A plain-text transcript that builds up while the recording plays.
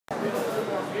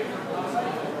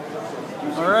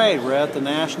Alright, we're at the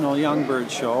National Young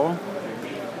Bird Show.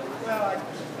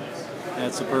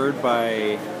 That's a bird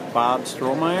by Bob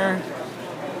Strohmeyer.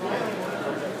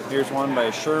 Here's one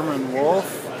by Sherman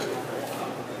Wolf.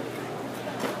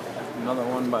 Another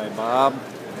one by Bob.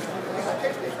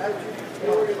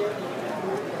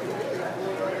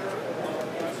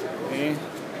 Okay.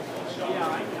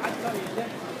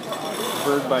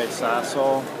 Bird by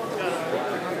Sasso.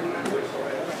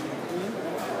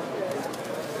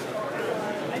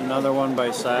 Another one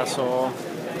by Sasso.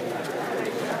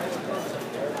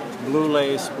 Blue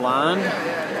Lace Blonde.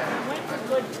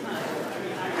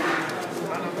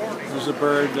 There's a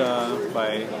bird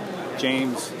by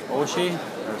James Oshie,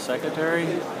 our secretary.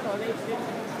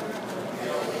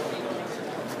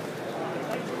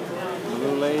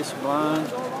 Blue Lace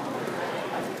Blonde.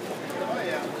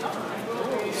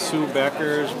 Sue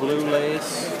Becker's Blue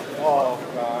Lace. Oh,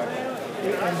 God.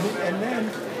 And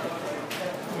then,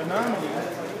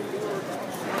 Menominee,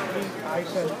 I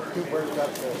sent 2 birds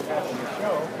up to happen the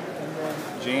show, and then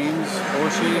James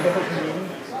Oshie.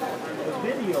 the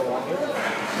video of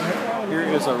it. Here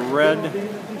is a red,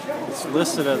 it's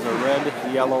listed as a red,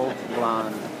 yellow,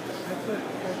 blonde.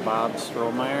 Bob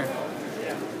Strohmeyer.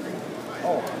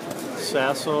 Oh.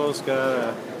 Sasso's got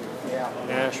a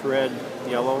ash red,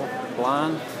 yellow,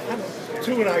 blonde.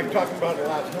 Sue and I were talking about it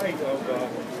last night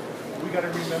of we got to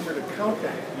remember to count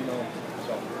that, you know.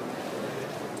 So,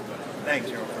 thanks,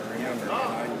 Joe, for remembering.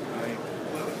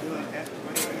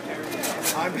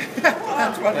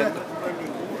 That's what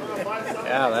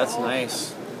Yeah, that's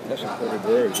nice. That's a pretty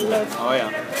bird. Oh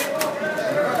yeah.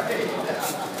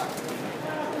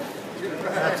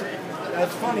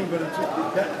 That's funny, but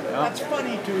that's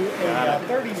funny to a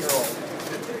 30-year-old.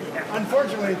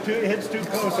 Unfortunately, it hits too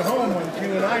close to home when you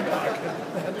and I talk.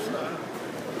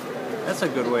 That's a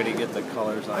good way to get the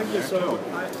colors on there too.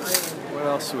 What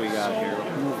else do we got here?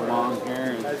 We'll move along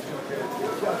here.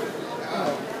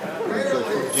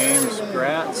 James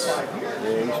Gratz. Yeah,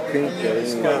 he's pink.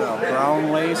 He's got a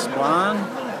brown lace blonde.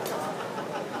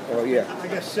 Oh yeah. I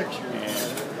guess 6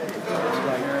 years.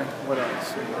 And what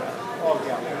else? Oh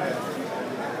yeah.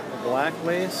 Black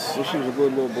lace. This is a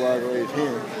good little black lace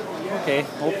here. Okay,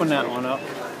 open that one up.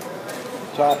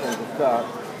 Top of the top.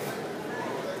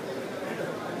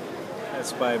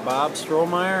 That's by Bob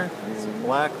Strohmeyer. It's a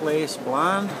black lace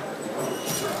blonde.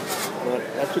 But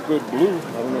that's a good blue. I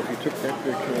don't know if you took that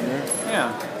picture in there.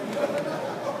 Yeah.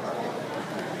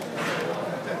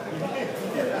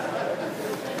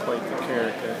 Quite the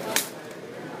character.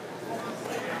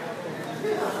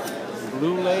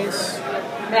 Blue lace.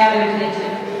 Matter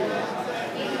attention.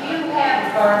 If you have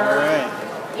birds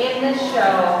in the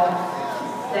show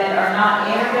that are not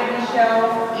entered in the show,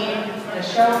 in the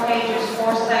show pages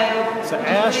for sale. It's an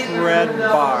ash red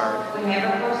bar. We have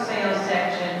a for sale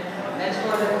section. That's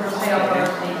where the for sale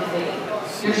birds need to be.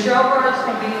 Your show birds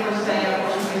can be for sale,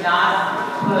 but you do not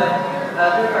put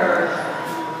other birds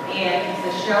in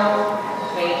the show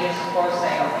pages for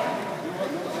sale.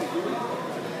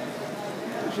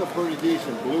 It's a pretty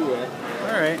decent blue at.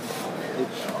 Alright.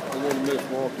 It's a little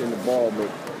mismarked in the ball, but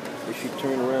if she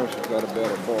turn around, she's got a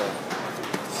better ball.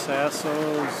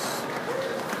 Sasso's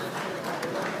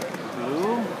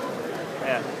blue.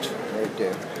 Right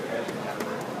there.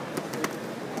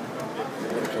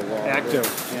 That's a lot. Active.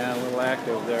 Yeah, a little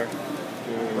active there.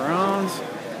 Browns.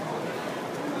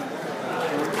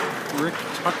 Rick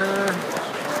Tucker.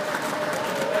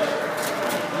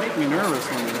 Make me nervous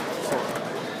when you're so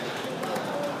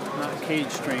not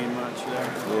cage trained much there.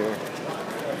 Yeah.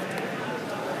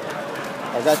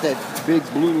 I got that big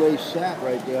blue lace sat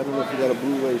right there. I don't know if you got a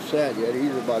blue lace sat yet.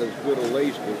 He's about as good a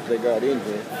lace as they got in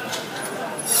here.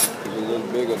 He's a little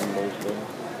bigger than most of them.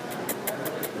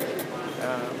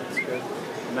 Yeah, that's good.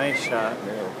 Nice shot.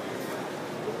 Yeah.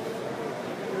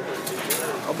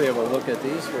 I'll be able to look at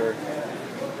these for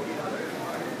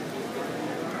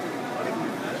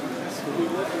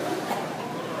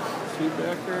Sue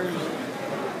Becker's.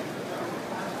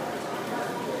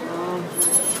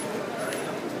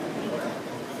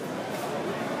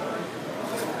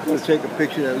 I'm going to take a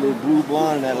picture of that little blue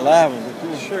blonde and that lavender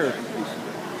too. Sure.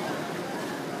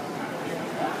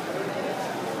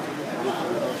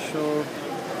 Show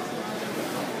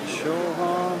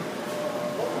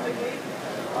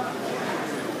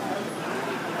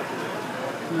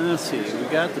Let's see, we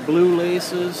got the blue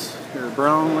laces, or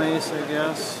brown lace, I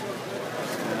guess.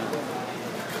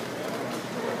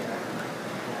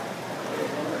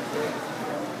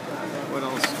 What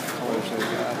else colors I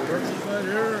got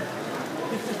here?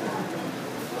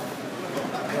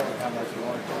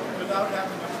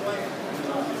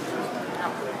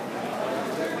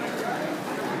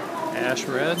 Ash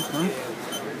red, huh?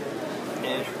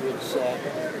 Ashwood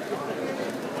satin.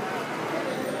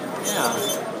 Yeah.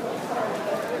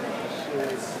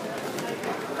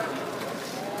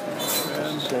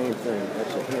 Same thing.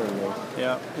 That's a hearing aid.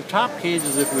 Yeah. The top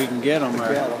cages, if we can get them,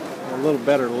 are a little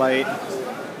better light. I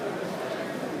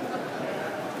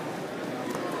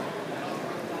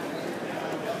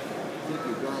think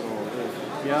you got all this.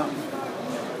 Yeah.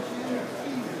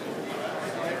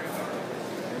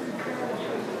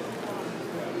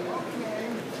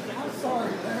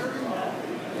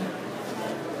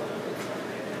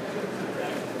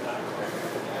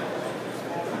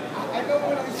 I know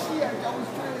what I see. I always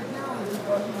turn it down.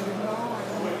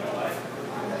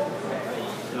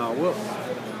 No,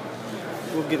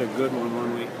 we'll get a good one when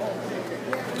we.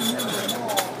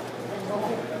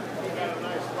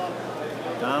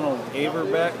 Donald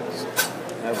Averbeck.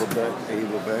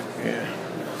 Averbeck, yeah.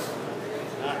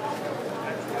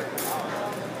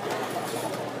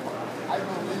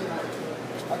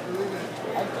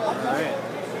 All right.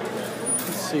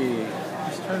 Let's see.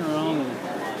 Let's turn around and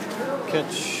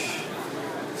catch.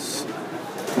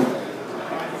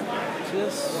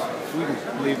 Just we can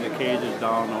leave the cages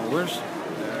down. Oh, where's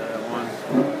that one?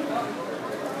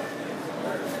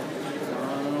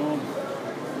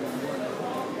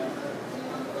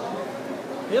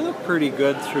 They look pretty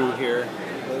good through here.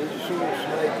 But it's a sort of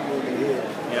snake movie here.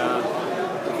 Yeah.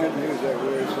 I shouldn't use that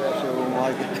word, so I don't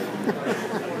like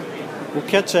it. We'll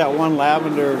catch that one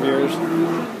lavender of yours.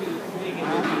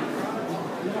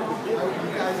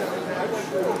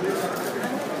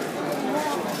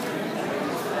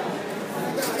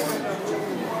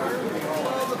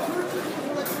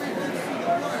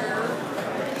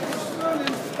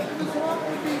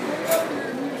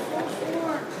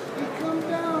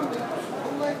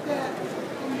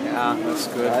 Yeah, that's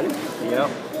good. Got it? Yep.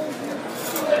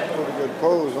 Pretty good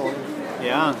pose on it.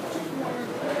 Yeah.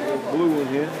 Blue in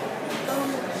here.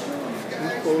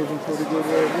 He's posing pretty good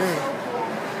right now.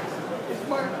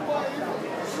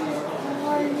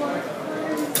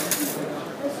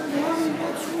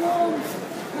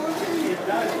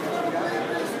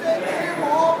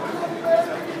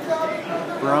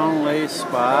 Brown lace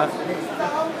spot.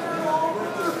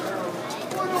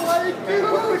 What do I do?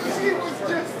 She was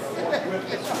just sick.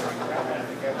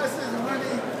 I said,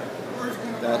 honey, where's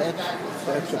going to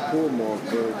That's a pool mark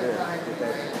bird there.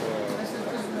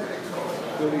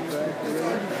 Philly tractor.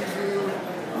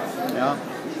 Yeah.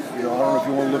 You know, I don't know if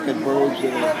you want to look at birds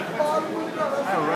that are